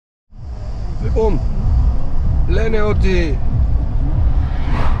Λοιπόν, λένε ότι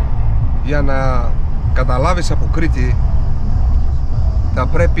για να καταλάβεις από Κρήτη θα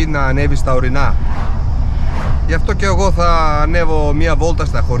πρέπει να ανέβεις στα ορεινά. Γι' αυτό και εγώ θα ανέβω μία βόλτα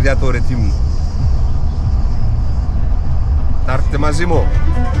στα χωριά του ΡΕΘΥΜΝΟΥ. Θα έρθετε μαζί μου?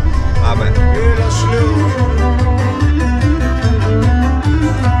 Πάμε.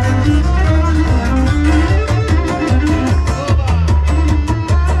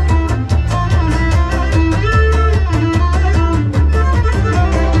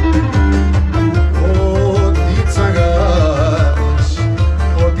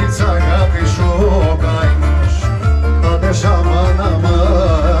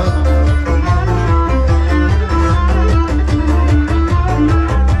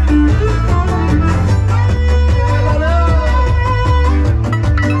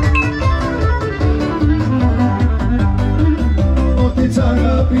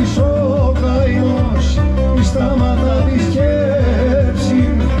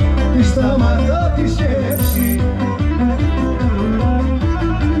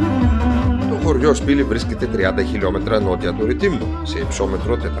 Το Σπili βρίσκεται 30 χιλιόμετρα νότια του ΡΕΘΥΜΝΟΥ, σε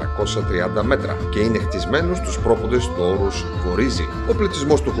υψόμετρο 430 μέτρα και είναι χτισμένο στους πρόποδες του όρους Βορίζει. Ο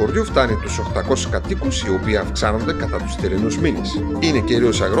πληθυσμός του χωριού φτάνει τους 800 κατοίκους, οι οποίοι αυξάνονται κατά τους θερινούς μήνες. Είναι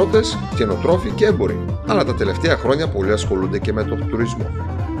κυρίως αγρότες, κτηνοτρόφοι και έμποροι, αλλά τα τελευταία χρόνια πολλοί ασχολούνται και με τον τουρισμό.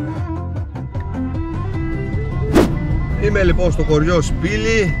 Είμαι λοιπόν στο χωριό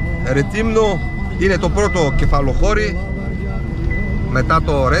Σπili, ΡΕΘΥΜΝΟΥ. Είναι το πρώτο κεφαλοχώρι μετά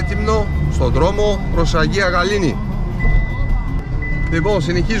το ΡΕΘΥΜΝΟ στον δρόμο προς Αγία Γαλήνη. Λοιπόν,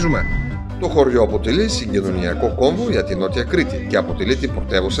 συνεχίζουμε. Το χωριό αποτελεί συγκοινωνιακό κόμβο για την Νότια Κρήτη και αποτελεί την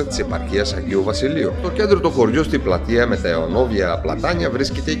πρωτεύουσα της επαρχίας Αγίου Βασιλείου. Στο κέντρο του χωριού, στην πλατεία με τα αιωνόβια πλατάνια,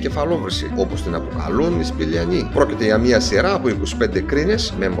 βρίσκεται η κεφαλόβρηση, όπως την αποκαλούν οι Σπηλιανοί. Πρόκειται για μια σειρά από 25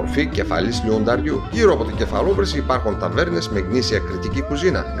 κρίνες με μορφή κεφαλής λιονταριού. Γύρω από την κεφαλόβρηση υπάρχουν ταβέρνες με γνήσια κρητική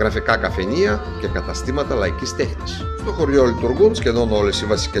κουζίνα, γραφικά καφενεία και καταστήματα λαϊκής τέχνης. Στο χωριό λειτουργούν σχεδόν όλες οι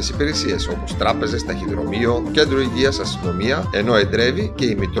βασικές υπηρεσίες, όπως τράπεζες, ταχυδρομείο, κέντρο υγείας, αστυνομία, ενώ εντρεύει και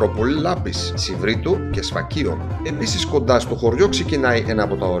η Μητρόπολη Λάμπης, Σιβρίτου και Σφακίων. Επίσης, κοντά στο χωριό ξεκινάει ένα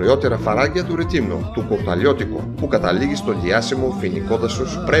από τα ωραιότερα φαράγγια του ΡΕΘΥΜΝΟ, του Κορταλιώτικο, που καταλήγει στο διάσημο φοινικό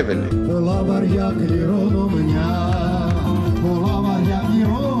δάσος Πρέβελη.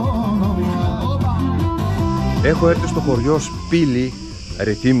 Έχω έρθει στο χωριό Σπili,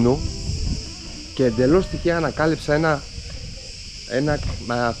 ΡΕΘΥΜΝΟΥ, και εντελώς τυχαία ανακάλυψα ένα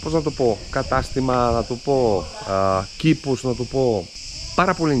πώς να το πω, κατάστημα, να το πω, κήπος, να το πω,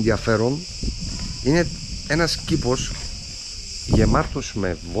 πάρα πολύ ενδιαφέρον. Είναι ένας κήπος γεμάτος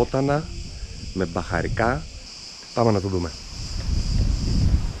με βότανα, με μπαχαρικά. Πάμε να το δούμε.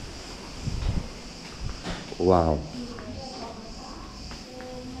 Wow.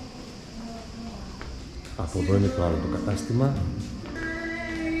 Από εδώ είναι το άλλο το κατάστημα.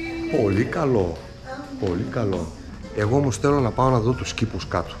 Πολύ καλό, πολύ καλό. Εγώ όμως θέλω να πάω να δω τους κήπους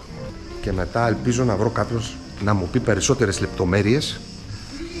κάτω και μετά ελπίζω να βρω κάποιος να μου πει περισσότερες λεπτομέρειες.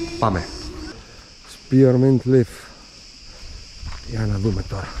 Πάμε. Spearmint leaf. Για να δούμε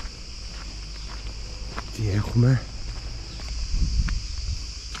τώρα τι έχουμε.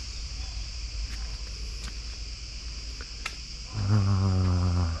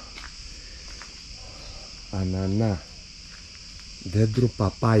 Ανανά. Δέντρο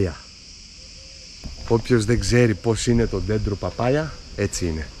παπάια. Όποιος δεν ξέρει πώς είναι το δέντρο παπάια, έτσι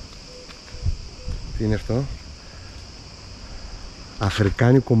είναι. Τι είναι αυτό?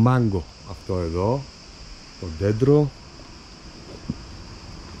 Αφρικάνικο μάγκο. Αυτό εδώ. Το δέντρο.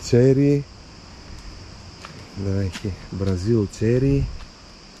 Τσέρι. Εδώ έχει Μπραζίλ τσέρι.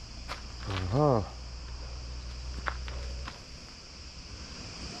 Αχα.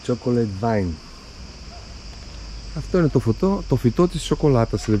 Chocolate vine. Αυτό είναι το φυτό της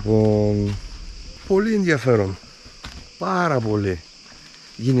σοκολάτας, λοιπόν. Πολύ ενδιαφέρον. Πάρα πολύ.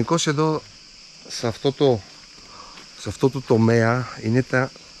 Γενικώς εδώ σε αυτό το τομέα είναι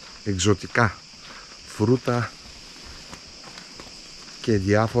τα εξωτικά φρούτα και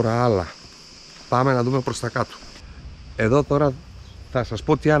διάφορα άλλα. Πάμε να δούμε προς τα κάτω. Εδώ τώρα θα σας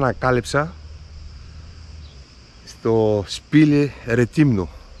πω τι ανακάλυψα στο Spili ΡΕΘΥΜΝΟΥ,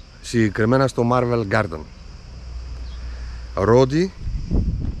 συγκεκριμένα στο Marvel Garden. Ρόντι,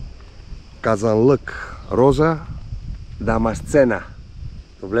 καζανλουκ, ρόζα, δαμαστσένα.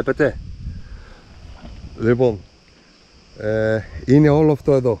 Το βλέπετε? Λοιπόν, είναι όλο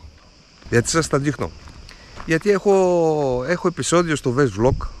αυτό εδώ. Γιατί σας τα δείχνω? Γιατί έχω επεισόδιο στο Vest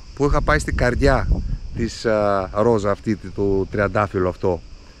Vlog που είχα πάει στην καρδιά της ρόζα αυτή, του τριαντάφυλλου αυτό,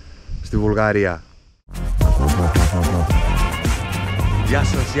 στη Βουλγαρία. Γεια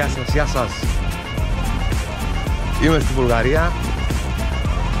σας, γεια σας, γεια σας. Είμαι στη Βουλγαρία.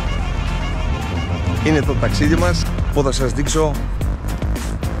 Είναι το ταξίδι μας που θα σας δείξω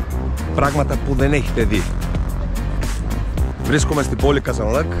πράγματα που δεν έχετε δει. Βρίσκομαι στην πόλη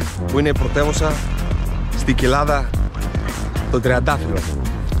Καζανλάκ, που είναι η πρωτεύουσα στη κοιλάδα των Τριαντάφυλλων.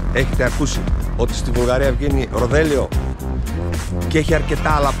 Έχετε ακούσει ότι στη Βουλγαρία βγαίνει ροδέλιο και έχει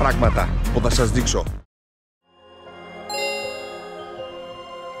αρκετά άλλα πράγματα που θα σας δείξω.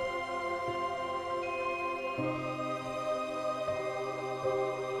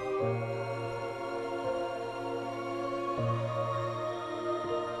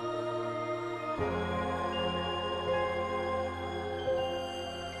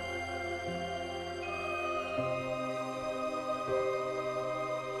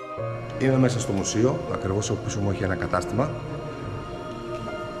 Είμαι μέσα στο μουσείο, ακριβώς από πίσω μου έχει ένα κατάστημα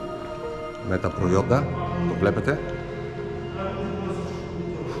με τα προϊόντα, το βλέπετε.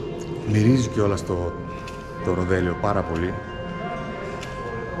 Μυρίζει κιόλας το ροδέλιο πάρα πολύ.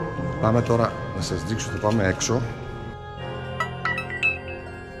 Πάμε τώρα να σας δείξω, θα πάμε έξω.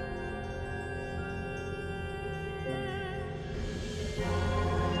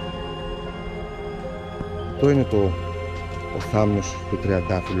 Αυτό είναι ο θάμνος του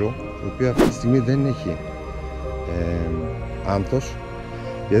τριαντάφυλλου, το οποίο αυτή τη στιγμή δεν έχει άνθος,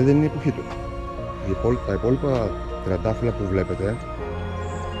 γιατί δεν είναι η εποχή του. Τα υπόλοιπα τριαντάφυλλα που βλέπετε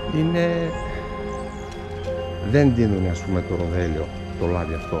δεν δίνουν, ας πούμε, το ροδέλιο, το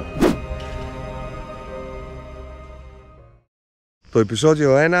λάδι αυτό. Το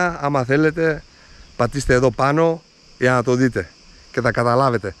επεισόδιο 1, άμα θέλετε, πατήστε εδώ πάνω για να το δείτε και θα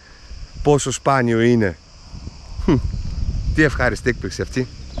καταλάβετε πόσο σπάνιο είναι. Τι ευχάριστη έκπληξη αυτή.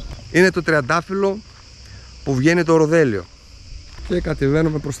 Είναι το τριαντάφυλλο που βγαίνει το ροδέλιο. Και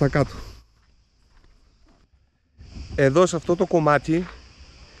κατεβαίνουμε προς τα κάτω. Εδώ σε αυτό το κομμάτι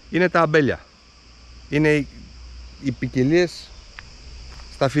είναι τα αμπέλια. Είναι οι ποικιλίες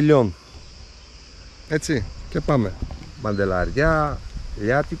σταφυλιών. Έτσι, και πάμε. Μαντελαριά,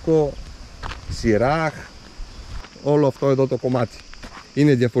 λιάτικο, σιράχ. Όλο αυτό εδώ το κομμάτι.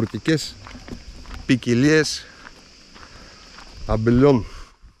 Είναι διαφορετικές ποικιλίες αμπελιών.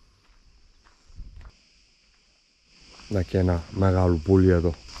 Να και ένα μεγάλο πουλί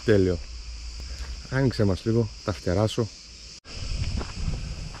εδώ. Τέλειο. Άνοιξε μας λίγο, τα φτεράσω.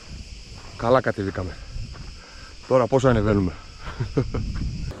 Καλά κατεβήκαμε. Τώρα πόσο ανεβαίνουμε.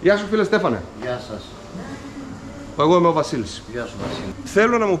 Γεια σου φίλε Στέφανε. Γεια σας. Εγώ είμαι ο Βασίλης. Γεια σου Βασίλη.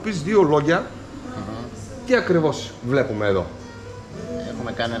 Θέλω να μου πεις δύο λόγια. Τι ακριβώς βλέπουμε εδώ.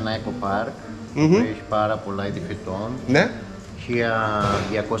 Έχουμε κάνει ένα eco park που έχει πάρα πολλά είδη φυτών. Ναι.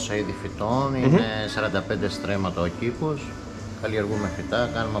 1200 είδη φυτών, είναι 45 στρέμματα ο κήπος. Καλλιεργούμε φυτά,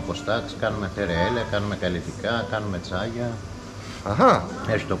 κάνουμε αποστάξεις, κάνουμε θερεέλαια, κάνουμε καλλιτικά, κάνουμε τσάγια. Αχα.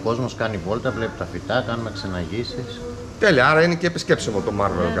 Έρχεται ο κόσμος, κάνει βόλτα, βλέπει τα φυτά, κάνουμε ξεναγήσεις. Τέλεια, άρα είναι και επισκέψιμο το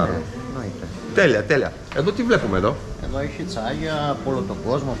Marvel Garden. Εννοείται. Τέλεια, τέλεια. Εδώ τι βλέπουμε εδώ. Εδώ έχει τσάγια από όλο τον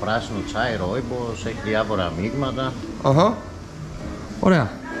κόσμο, πράσινο τσάι, ρόιμπος, έχει διάφορα μείγματα. Αχα.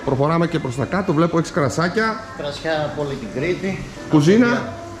 Ωραία. Προχωράμε και προς τα κάτω, βλέπω 6 κρασάκια. Κρασιά από όλη την Κρήτη.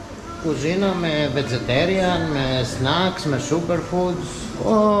 Κουζίνα. Κουζίνα με vegetarian, με snacks, με superfoods.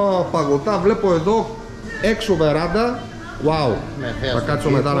 Παγωτά, βλέπω εδώ έξω βεράντα. Wow. Θα κάτσω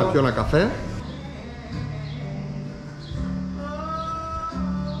μετά να πιω ένα καφέ.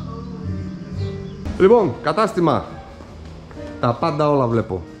 Λοιπόν, κατάστημα. Τα πάντα όλα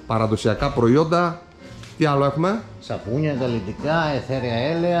βλέπω. Παραδοσιακά προϊόντα. Τι άλλο έχουμε? Σαπούνια, καλλιτικά, αιθέρια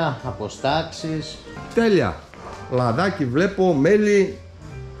έλαια, αποστάξεις. Τέλεια. Λαδάκι βλέπω, μέλι.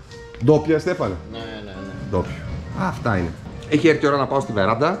 Ντόπια, Στέφανε. Ναι. Ντόπιο. Αυτά είναι. Έχει έρθει η ώρα να πάω στη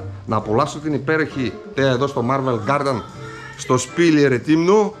βεράντα, να απολαύσω την υπέροχη θέα εδώ στο Marvel Garden, στο Spili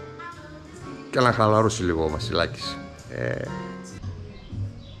ΡΕΘΥΜΝΟΥ, και να χαλαρώσει λίγο ο Βασιλάκης.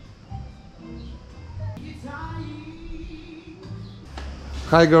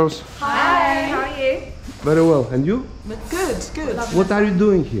 Hi girls. Hi, how are you? Very well. And you? Good, good. What are you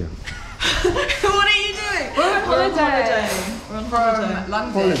doing here? What are you doing? We're on holiday. We're on holiday. From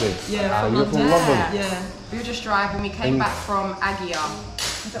London. Holiday. Yeah, So from you're from London. London? Yeah. We were just driving. We came back from Agia.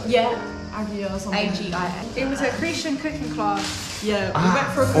 Yeah. Agia or something. AGIA. It was a Cretan cooking class Yeah, we went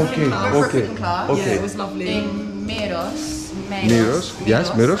for a cooking class. went for a cooking class. Yeah, it was lovely. in Miros. Miros. Yes,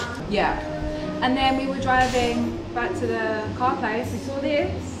 Miros. Yeah. And then we were driving back to the car place. We saw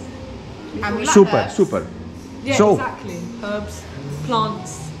this. And we Super, super. Yeah, So- exactly. Herbs,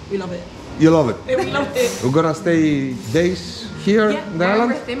 plants, we love it. You love it. We love it. We're gonna stay days here Yeah. in the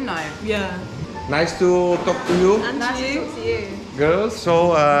island. RETHYMNO. Yeah. Nice to talk to you, And Nice to you? talk to you. girls. So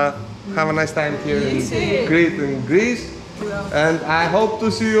have a nice time here in too. Crete, in Greece. And I hope to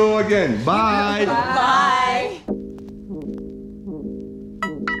see you again. Bye. Bye.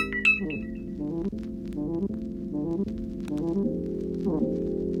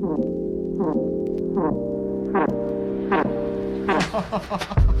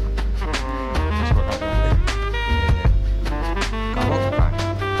 Καλό θα κάνει.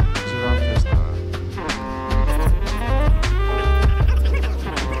 Ξέρω αν θες να...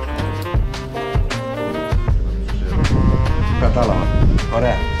 Κατάλαβα.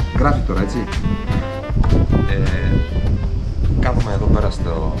 Ωραία. Γράφει τώρα, έτσι. Κάθομαι εδώ πέρα στην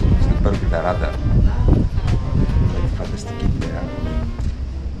υπέροχη βεράντα με τη φανταστική ιδέα.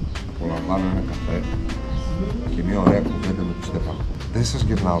 Απολαμβάνω ένα καφέ και μια ωραία κουβέντα με τον Στέφανο. Δεν σας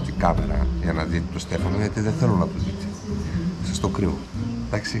γυρνάω την κάμερα για να δείτε τον Στέφανο, γιατί δεν θέλω να το δείτε. Σας το κρύβω.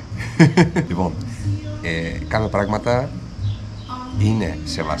 Εντάξει. Λοιπόν, κάποια πράγματα είναι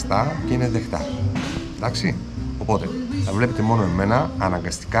σεβαστά και είναι δεχτά. Εντάξει. Οπότε, θα βλέπετε μόνο εμένα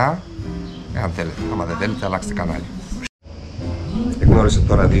αναγκαστικά, αν θέλετε. Άμα δεν θέλετε, αλλάξτε κανάλι. Εγνώρισα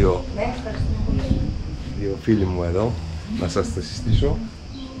τώρα δύο φίλοι μου εδώ, να σας τα συστήσω.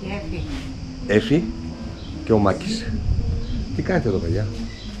 Έφη και ο Μάκης. Τι κάνετε εδώ, παιδιά?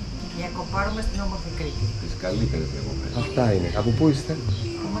 Διακοπάρουμε στην όμορφη Κρήτη. Τις καλύτερες διακοπές. Αυτά είναι. Από πού είστε?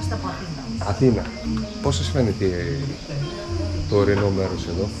 Είμαστε από Αθήνα. Αθήνα. Πώς σας φαίνεται το ορεινό μέρος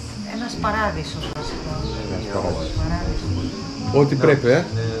εδώ? Ένας παράδεισος βασικά. Ένας παράδεισος. Παράδεισος. Ό,τι πρέπει,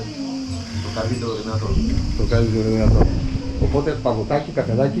 Το καλύτερο δυνατό. Το καλύτερο δυνατό. Οπότε παγωτάκι,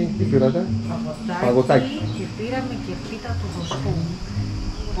 καφεδάκι, τι πήρατε? Παγωτάκι. Και πήραμε και πίτα του βοσκού.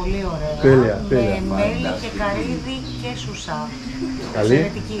 Πολύ ωραία. Τέλεια, τέλεια. Με μέλι και καρύδι και σουσά. Καλή.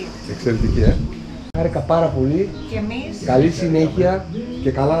 Εξαιρετική. Εξαιρετική, Χάρηκα πάρα πολύ. Και εμείς. Καλή συνέχεια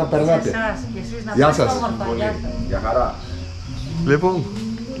και καλά να περνάτε. Σε εσάς και εσείς να Γεια πάτε σας. όμορφα. Γεια σας. Για χαρά. Λοιπόν,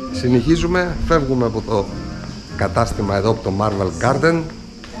 συνεχίζουμε, φεύγουμε από το κατάστημα εδώ από το Marvel Garden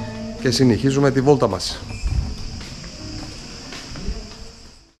και συνεχίζουμε τη βόλτα μας.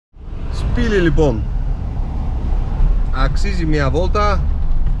 Σπίλη λοιπόν. Αξίζει μια βόλτα,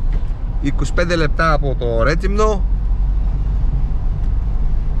 25 λεπτά από το ΡΕΘΥΜΝΟ.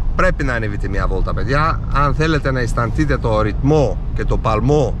 Πρέπει να ανεβείτε μια βόλτα, παιδιά, αν θέλετε να αισθανθείτε το ρυθμό και το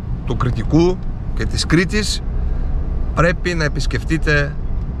παλμό του Κρητικού και της Κρήτης. Πρέπει να επισκεφτείτε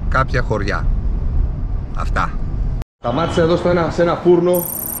κάποια χωριά. Αυτά. Σταμάτησα εδώ σε ένα φούρνο.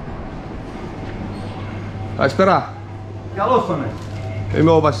 Καλησπέρα. Καλώς τον.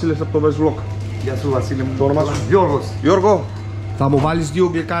 Είμαι ο Βασίλης από το Best Vlog. Γεια σου Βασίλη μου. Το όνομα σου? Γιώργος. Γιώργο, θα μου βάλεις δύο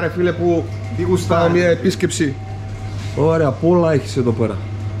γλυκά ρε φίλε που πάω μια επίσκεψη. Ωραία, πολλά έχεις εδώ πέρα.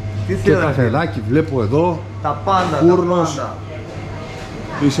 Τι Και καφεδάκι βλέπω εδώ. Τα πάντα, φούρνος. τα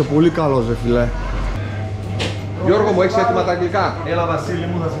πάντα. Είσαι πολύ καλός ρε φίλε. Γιώργο μου, έχεις έτοιμα τα αγγλικά? Έλα Βασίλη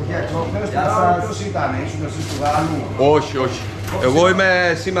μου, θα σε φτιάξω. Γεια σας. Ποιος ήταν, ήσουν εσύ του Γάλλου? Όχι, όχι. Εγώ είμαι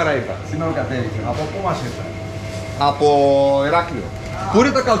σήμερα είπα. Σήμερα κατέβηκε. Από πού μας ήρθε? Από Ηράκλειο. Πού είναι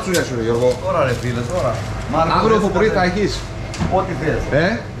τα καλτσούνια σου ρε Γιώργο? Τώρα ρε φίλε, τώρα. Αύριο το πρωί θα έχεις? Ό,τι θες.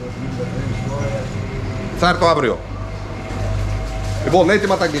 Θα έρθω αύριο. Λοιπόν,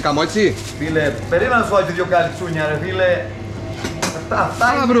 έτοιμα τα αγγλικά μου, έτσι. Φίλε, περίμενα να σου βάλει δυο καλτσούνια ρε φίλε. Αυτά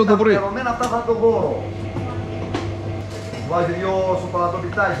Αύριο το πρωί. αυτά θα το δώρο. Σου βάζει δυο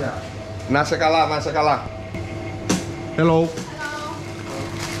σοκολατοπιτάκια. Να σε καλά, να σε καλά. Hello.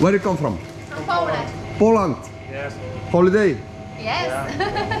 Where you come from? From Poland. Poland. Yes. Holiday. Yes.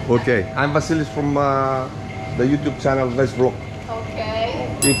 Okay. I'm Vasilis from the YouTube channel Best Vlog.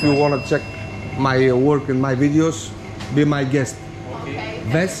 Okay. If you want to check my work and my videos, be my guest. Okay.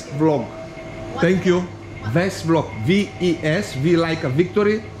 Best Vlog. Thank you. Best Vlog. V-E-S, V like a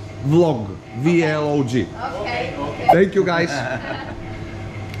victory, Vlog. V-L-O-G. Okay. Thank you guys.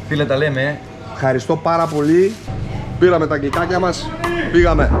 Φίλε, τα λέμε. Ευχαριστώ πάρα πολύ. Πήραμε τα αγγλικάκια μας.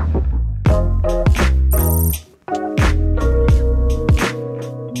 Πήγαμε.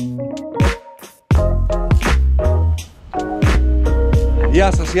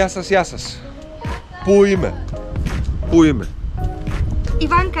 Γεια σας, γεια σας, γεια σας. Πού είμαι? Πού είμαι?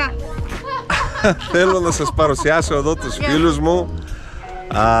 Ivanka. Θέλω να σας παρουσιάσω εδώ τους φίλους μου.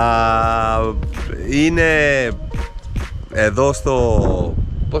 Είναι εδώ στο...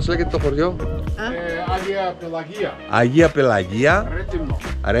 Πώς λέγεται το χωριό? Agia Pelagia. Αγία Πελαγία.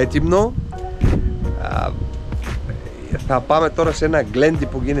 Ρέθυμνο. Θα πάμε τώρα σε ένα γκλέντι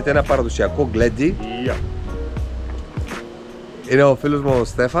που γίνεται, ένα παραδοσιακό γκλέντι. Είναι ο φίλος μου ο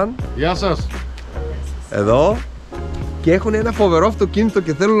Στέφαν. Γεια σας. Εδώ. Και έχουν ένα φοβερό αυτοκίνητο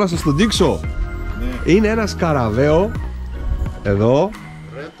και θέλω να σας το δείξω. Ναι. Είναι ένα σκαραβαίο. Εδώ.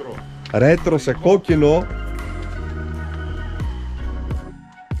 Ρέτρο σε κόκκινο.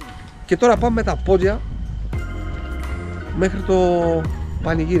 Και τώρα πάμε με τα πόδια μέχρι το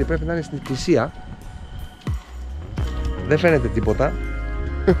πανηγύρι. Πρέπει να είναι στην εκκλησία. Δεν φαίνεται τίποτα.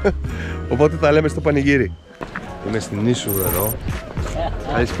 Οπότε τα λέμε στο πανηγύρι. Είμαι στην είσοδο εδώ.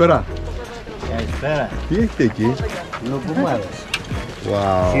 Καλησπέρα. Καλησπέρα. Τι έχετε εκεί? Λουκουμάδες.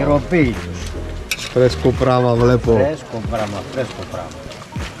 Wow. Χειροποίητους. Φρέσκο πράγμα βλέπω. Φρέσκο πράγμα.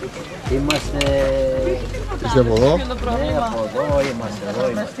 Είμαστε... Είστε από εδώ? Ναι, από εδώ είμαστε.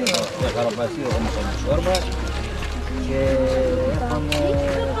 Στο Χαροπαστείο έχουμε το Mixorrouma και έχουμε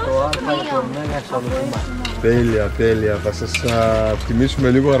το Α για το Μέγα στο Λουκουμά. Τέλεια. Θα σας τιμήσουμε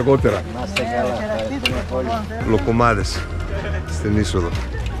λίγο αργότερα. Να είστε καλά. Ευχαριστούμε πολύ. Λουκουμάδες στην είσοδο.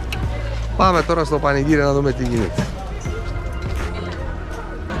 Πάμε τώρα στο πανηγύρι να δούμε τι γίνεται.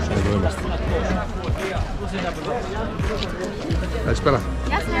 Εδώ είμαστε. Καλησπέρα.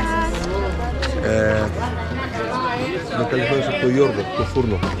 Γεια σας. Με καλησπέρα από τον Γιώργο, το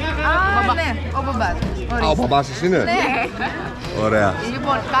φούρνο. Ναι, ο μπαμπάς. Α, ο μπαμπάς σας είναι? Ναι. Ωραία.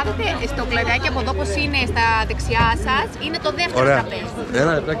 Λοιπόν, κάθετε στο κλαδάκι από εδώ, πως είναι στα δεξιά σας, είναι το δεύτερο τραπέζι.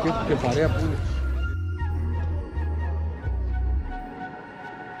 Ένα λεπτάκι, έχω και παρέα που είναι.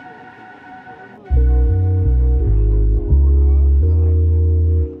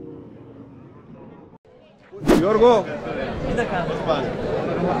 Γιώργο!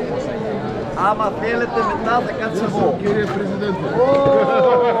 Άμα θέλετε μετά θα κάτσε εγώ. Κύριε Πρεσιδέντε.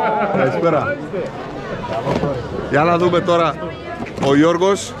 Καλησπέρα. Για να δούμε τώρα ο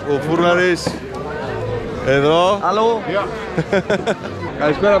Γιώργος, ο φούρναρης. Εδώ. Αλλο.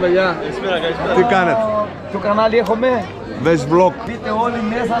 Καλησπέρα παιδιά. Καλησπέρα. Τι κάνετε? Ποιο κανάλι έχουμε? Βες vlog. Μπείτε όλοι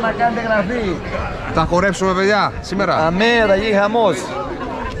μέσα να κάνετε γραφή. Θα χορέψουμε παιδιά σήμερα. Αμέ, θα γίνει χαμός.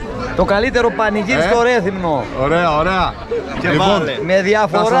 Το καλύτερο πανηγύρι στο Ρέθυμνο. Ωραία. Λοιπόν, με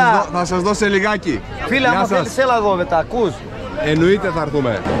διαφορά. θα σας δώσω λιγάκι. Φίλε, άμα θέλεις έλα εδώ μετά, ακούς. Εννοείται θα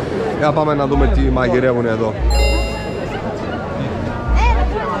έρθουμε. Για πάμε να δούμε τι μαγειρεύουν εδώ.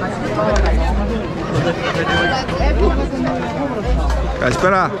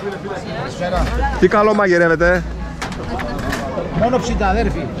 Καλησπέρα. Τι καλό μαγειρεύετε? Μόνο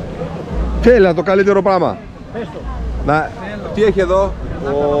ψηταδέρφη. Τέλεια, το καλύτερο πράγμα. Τι έχει εδώ?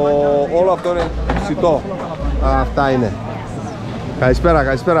 Όλο αυτό είναι ψητό. Αυτά είναι.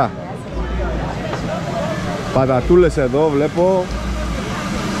 Καλησπέρα. Πατατούλες εδώ βλέπω.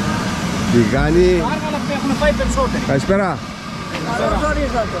 Τηγάνι. Καλησπέρα.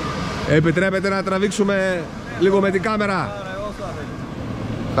 Επιτρέπετε να τραβήξουμε λίγο με την κάμερα?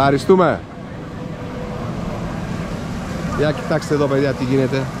 Ευχαριστούμε. Για κοιτάξτε εδώ παιδιά τι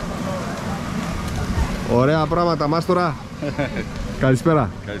γίνεται. Ωραία πράγματα μάστορα. Καλησπέρα.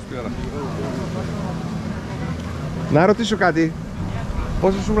 Να ρωτήσω κάτι.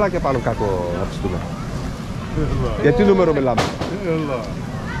 Πόσα σουβλάκια πάνω κάτω να ψητούμε? Για τι νούμερο μιλάμε?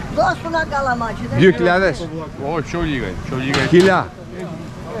 Δώσ' του ένα καλαμάκι. 2.000? Όχι, πιο λίγα.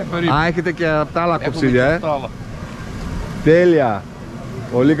 1.000? Α, έχετε και από τα άλλα κοψίδια, Τέλεια.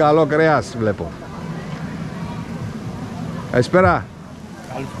 Πολύ καλό κρέας βλέπω. Καλησπέρα.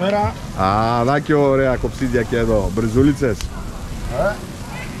 Α, δά και ωραία κοψίδια και εδώ. Μπριζούλιτσες.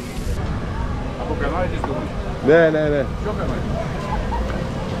 Από κανάλι της Δομής. Ναι. Ποιο κανάλι?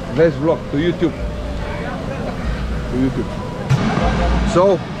 Βες vlog, το YouTube. So,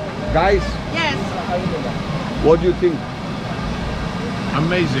 guys. Yes. What do you think?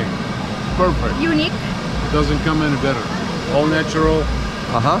 Amazing. Perfect. Unique. Doesn't come any better. All natural.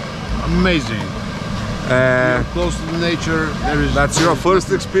 Amazing. Close to the nature. There is. That's your first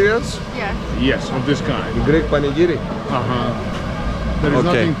experience? Yeah. Yes, of this kind. Greek panigiri? There is Okay.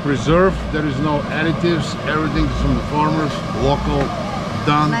 nothing preserved. There is no additives. Everything is from the farmers, local,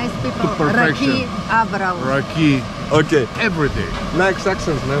 done Nice to people. perfection. Raki, Abrao. Raki. Okay. Everything. Nice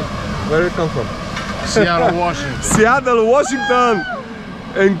accent, man. Where you come from? Seattle, Washington. Seattle, Washington.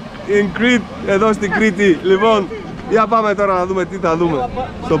 In Crete, εδώ στην Κρήτη. Λοιπόν, για πάμε τώρα να δούμε τι θα δούμε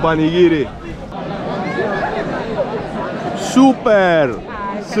στο πανηγύρι. Σούπερ!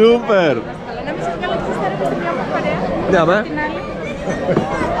 Ναι, με.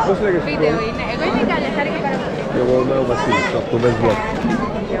 Πώς λέγεσαι? Βίντεο είναι. Εγώ είμαι η Γκάλια, χάρηκα πάρα πολύ. Εγώ είμαι ο Βασίλης, από το Best Vlog.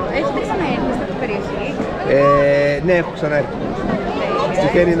 Έχετε ξαναέρθει στην περιοχή? Ναι, έχω ξαναέρθει.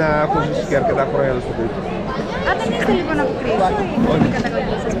 Τυχαίνει να έχω ζήσει και αρκετά χρόνια στο Κρήτη. Αν δεν είστε λοιπόν από Κρήτη, την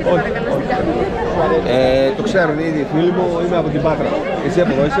καταγωγή σας και παρακαλώ στην κάτω. Το ξέρουν ήδη οι φίλοι μου, είμαι από την Πάτρα. Εσύ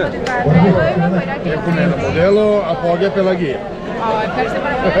από εδώ είσαι? Εγώ είμαι από Ηράκλειο. Έχουν ένα μοντέλο από Agia Pelagia. Ευχαριστώ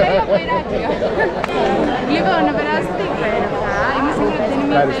πάρα πολύ. Εγώ από Ηράκλειο. Λοιπόν, να περάσετε υπέροχα. Είμαι σίγουρη ότι δεν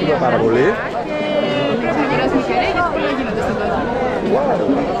είμαι Ευχαριστούμε πάρα πολύ. Και έχουμε γυρώσει μικρή γιατί πολλά γίνονται στον κόσμο.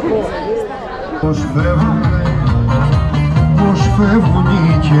 Πώς φεύγουν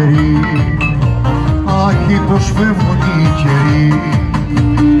οι καιροί Άχι πως φεύγουν οι καιροί.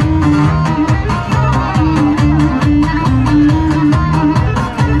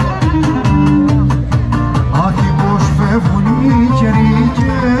 Άχι πως φεύγουν οι καιροί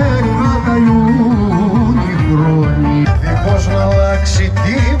και καταλιούν οι χρόνοι. Δίχως να αλλάξει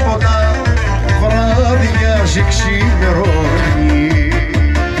τίποτα, βραδιάζει ξημερώνει.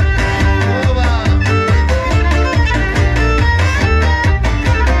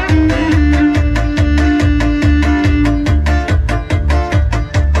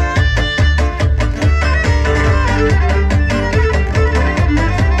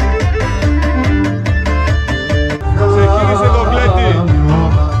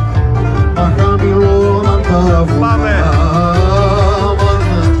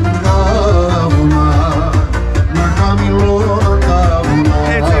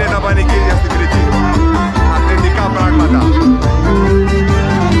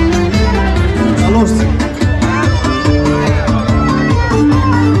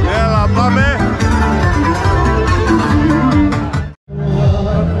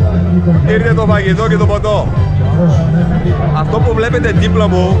 Ήρθε το φαγητό και το ποτό. Αυτό που βλέπετε δίπλα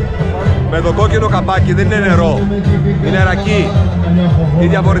μου με το κόκκινο καπάκι δεν είναι νερό, είναι ρακί ή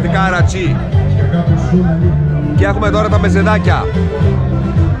διαφορετικά ρατσί. Και έχουμε τώρα τα μεζεδάκια.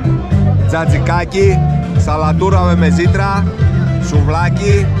 Τζατζικάκι, σαλατούρα με μεζίτρα,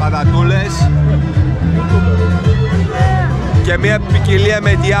 σουβλάκι, πατατούλες και μια ποικιλία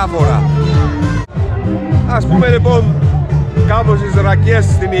με διάφορα. Ας πούμε λοιπόν κάπως τις ρακίες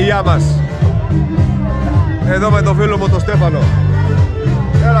στην ηλιά μας. Εδώ με το φίλο μου τον Στέφανο.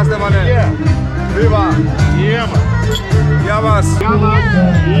 Έλα Στέφανε. Βίβα. Γεια μας. Γεια μας.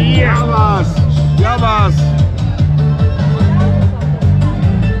 Γεια μας. Γεια μας.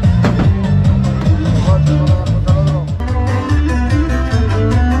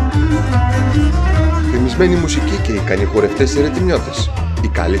 Φημισμένη μουσική και ικανοί χορευτές ερετημιώτες. Οι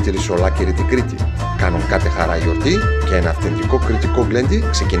καλύτεροι σε ολάκερη την Κρήτη. Κάνουν κάθε χαρά γιορτή και ένα αυθεντικό κρητικό γκλέντι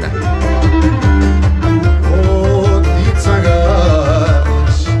ξεκινάει.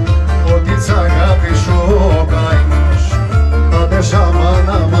 Ό,τι τσαγάπης ο καημός, τα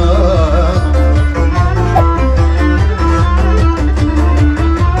τεσσαμάναμα.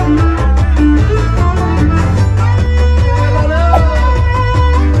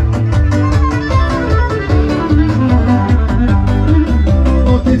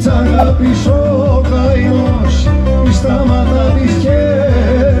 Ό,τι τσαγάπης ο καημός, μη σταματά τη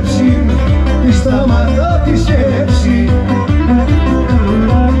σκέψη, μη σταματά τη σκέψη.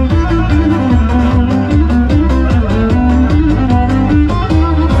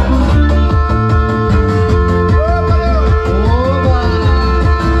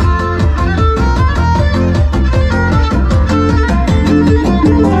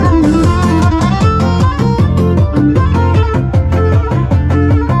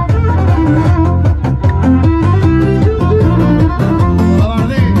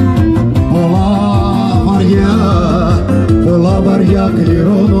 Βαριά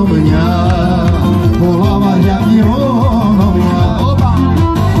κληρονομιά, πολλά βαριά κληρονομιά.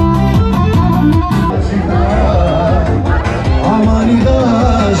 Αμανίδα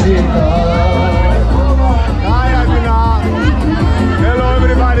ζητά. Hi Αγγίνα. Hello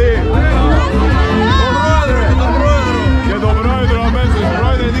everybody. Τον πρόεδρο. Και τον πρόεδρο αμέσως.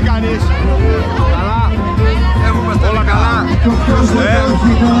 Πρόεδρε τι κάνεις? Καλά. Έχουμε όλα καλά.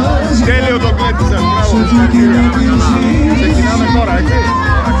 Τέλειο το κλέτησες. Ξεκινάμε τώρα, έτσι.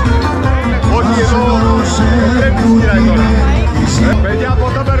 Όχι εδώ, δεν ξεκινάει τώρα. Παιδιά,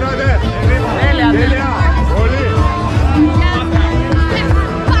 πότα περνάτε? Τέλεια. Πολύ.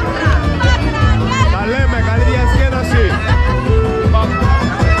 Τα λέμε, καλή διασκέδαση.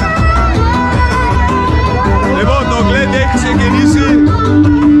 Λοιπόν, το γκλέντι έχει ξεκινήσει.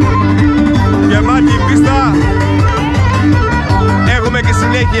 Γεμάτη η πίστα. Έχουμε και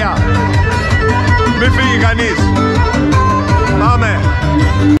συνέχεια. Μην φύγει κανείς. Πάμε.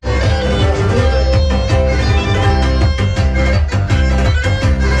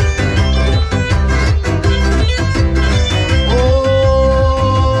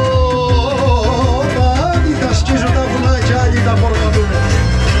 Κάτι τα σκίζουν τα βουνάκια, άλλοι τα φορταδούν.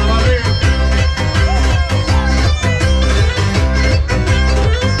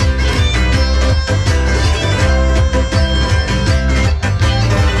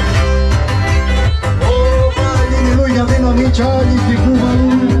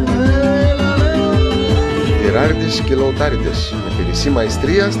 Τυράριδες και λαοτάριδες με μισή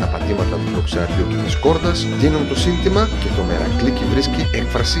μαεστρία στα πατήματα του προξαριού και της κόρδας δίνουν το σύνθημα και το μερακλίκι βρίσκει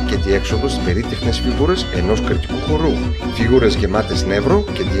έκφραση και διέξοδο στις περίτεχνες φίγουρες ενός κρητικού χορού. Φίγουρες γεμάτες νεύρο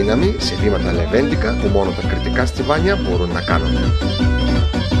και δύναμη σε βήματα λεβέντικα που μόνο τα κρητικά στιβάνια μπορούν να κάνουν.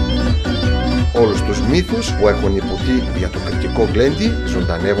 Όλους τους μύθους που έχουν υποθεί για το κρητικό γλέντι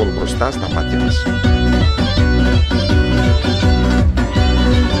ζωντανεύουν μπροστά στα μάτια μας.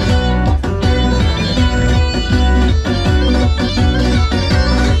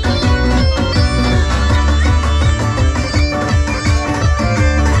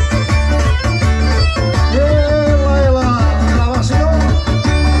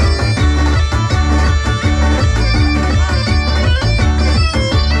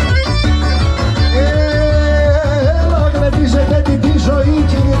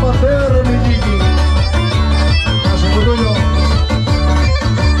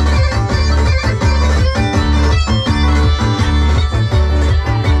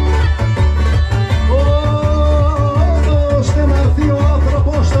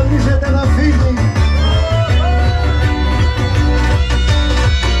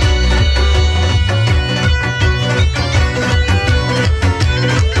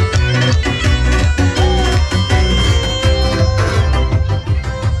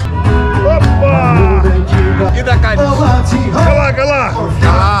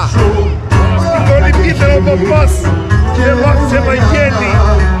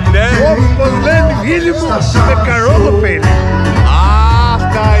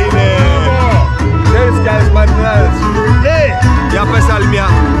 Αυτά είναι! Ξέρεις κι άλλες ματινάδες? Ναι! Για πες άλλη μια!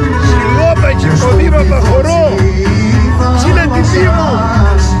 Σιλώτα και κοντήρωτα χορό! Είναι τιμή μου!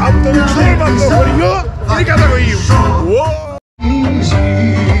 Από το Mixorrouma το χωριό είναι η καταγωγή μου!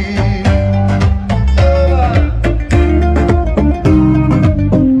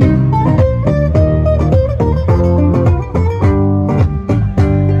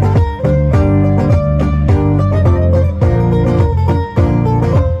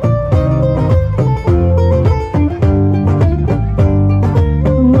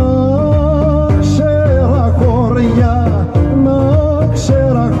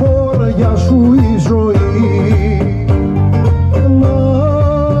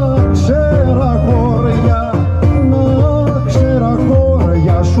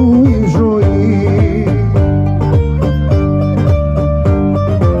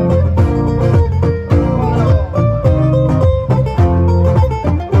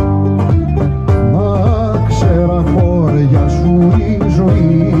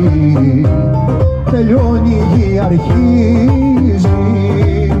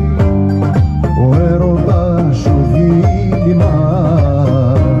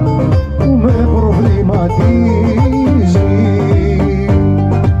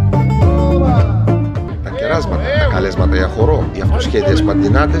 Οι αυτοσχέδιες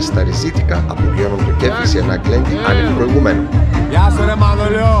παντινάτες στα ριζίτικα απογειώνουν το κέφι σε ένα γλέντι άνευ προηγουμένου. Γεια σου ρε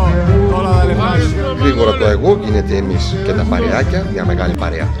Μανολιό, όλα τα λεφτά σου. Γρήγορα το εγώ γίνεται εμείς και τα παρεάκια μια μεγάλη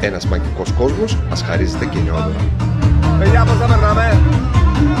παρέα. Ένας μαγικός κόσμος μας χαρίζεται γενναιόδωρα. Παιδιά, πώς θα περνάμε?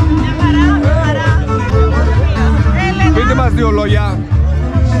 Μια χαρά. Πείτε μας δύο λόγια.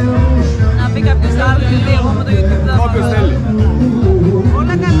 Να πει κάποιος άλλος, γιατί εγώ με το YouTube δεν Όποιος θέλει.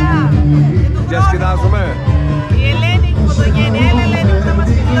 Όλα καλά. Διασκεδάζουμε. Η Ελένη, η φωτογένεια, Ελένη που θα μας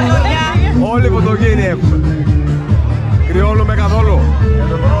πει δύο λόγια. Όλη η φωτογένεια έχουμε. Κρυώνουμε καθόλου?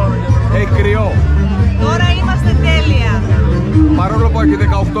 Έχει κρυό. Τώρα είμαστε τέλεια. Παρόλο που έχει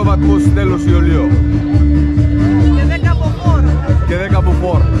 18 βαθμούς τέλος Ιουλίου. Και 10 από φόρ. Και 10 από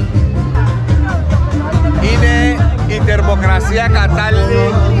φόρ. Είναι η θερμοκρασία κατάλληλη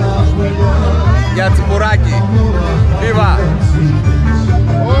για τσιπουράκι. Βίβα!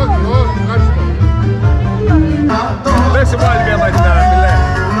 Όχι, ευχαριστώ. Δεν σε βάλει μια ματινάδα, φίλε.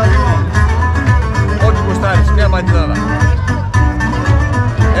 Ό,τι κουστάρεις, μια ματινάδα.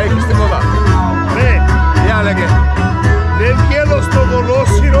 Έχεις τίποτα? Ναι. Για λέγε. Δεν βγαίνω στο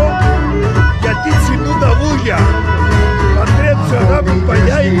μονόσυρο γιατί τσινούν τα βούγια. Πατρέα τους αγάπη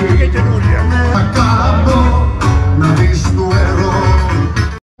παλιά ή και καινούρια. Να δεις του ερώ.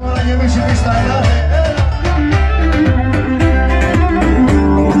 Να γεμίσει πίστα,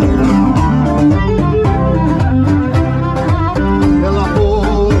 έλα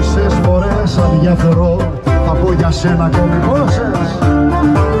πόσες φορές αδιαφερώ. Θα πω για σένα ακόμη πόσες.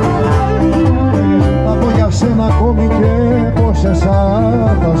 Θα πω για σένα ακόμη και πόσες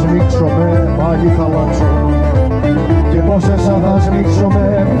θα σμίξομαι, πάλι θα αλλάξω. Και πόσες θα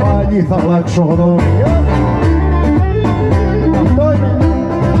σμίξομαι, πάλι θα αλλάξω γνώμη. Αυτό είναι.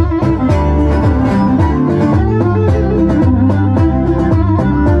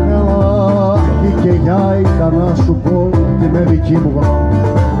 Έλα, η κεγιάικα να σου πω τι με δική μου γνώμη.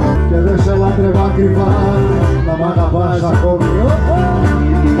 Και δεν σε λάτρευα κρυφά, να μ' αγαπάς ακόμη.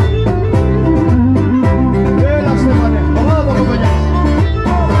 Έλα Στέφανε, μπράβο κοπελιά.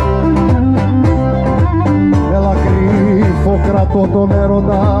 Έλα κρύφω κρατώ τον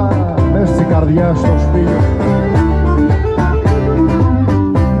έρωτα μες στην καρδιά στο σπήλιο.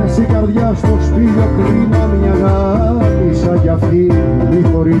 Μες στην καρδιά στο σπήλιο κρίμα μια αγάπη σαν κι αυτή μη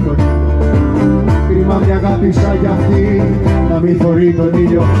θωρεί τον ήλιο. Κρίμα μια αγάπη σαν κι αυτή να μη θωρεί τον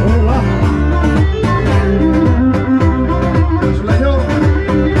ήλιο. Έλα!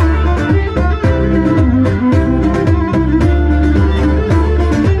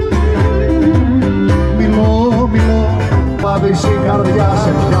 Πάβεις η καρδιά σε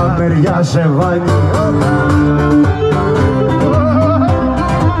ποια μεριά σε βάνει.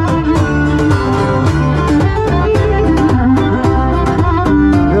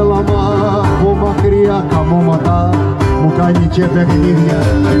 Έλα μα από μακριά καμώματα μου κάνει και παιχνίδια.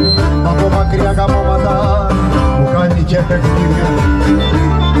 Από μακριά καμώματα μου κάνει και παιχνίδια.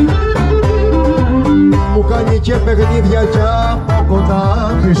 Μου κάνει και παιχνίδια κι από κοντά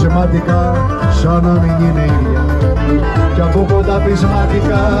πεισματικά σαν να μην είναι ίδια. Κι από κοντά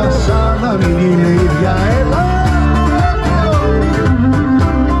πεισματικά σαν να μην είναι ίδια. Έλα!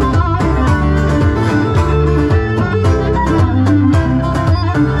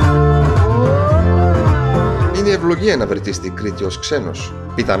 Είναι ευλογία να βρεθείς στην Κρήτη ως ξένος.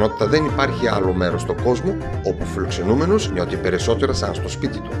 Πιθανότητα δεν υπάρχει άλλο μέρος στον κόσμο όπου φιλοξενούμενος νιώθει περισσότερα σαν στο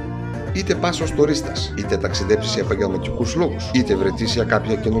σπίτι του. Είτε πας ως τουρίστας, είτε ταξιδέψεις για επαγγελματικούς λόγους, είτε βρεθείς για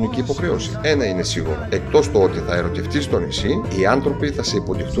κάποια κοινωνική υποχρέωση. Ένα είναι σίγουρο. Εκτός του ότι θα ερωτευτείς στο νησί, οι άνθρωποι θα σε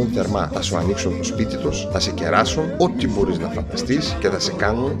υποδεχτούν θερμά, θα σου ανοίξουν το σπίτι τους, θα σε κεράσουν ό,τι μπορείς να φανταστείς και θα σε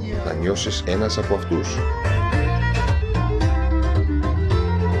κάνουν να νιώσεις ένας από αυτούς.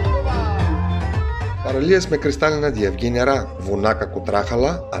 Παραλίες με κρυστάλλινα διαυγή νερά, βουνά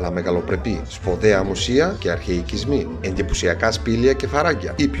κακοτράχαλα αλλά μεγαλοπρεπή, σπουδαία μουσεία και αρχαιικισμοί, εντυπωσιακά σπήλια και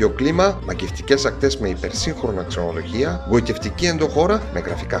φαράγγια, ήπιο κλίμα, μακευτικές ακτές με υπερσύγχρονα ξενοδοχεία, γοητευτική ενδοχώρα με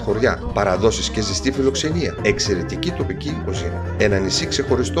γραφικά χωριά, παραδόσεις και ζεστή φιλοξενία, εξαιρετική τοπική κουζίνα. Ένα νησί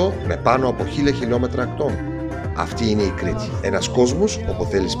ξεχωριστό με πάνω από 1000 χιλιόμετρα ακτών. Αυτή είναι η Κρήτη. Ένας κόσμος όπου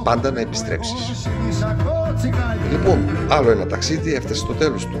θέλεις πάντα να επιστρέψεις. Λοιπόν, άλλο ένα ταξίδι έφτασε στο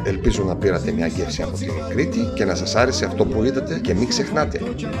τέλος του. Ελπίζω να πήρατε μια γεύση από την Κρήτη και να σας άρεσε αυτό που είδατε και μην ξεχνάτε.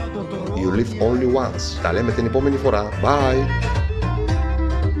 You live only once. Τα λέμε την επόμενη φορά. Bye!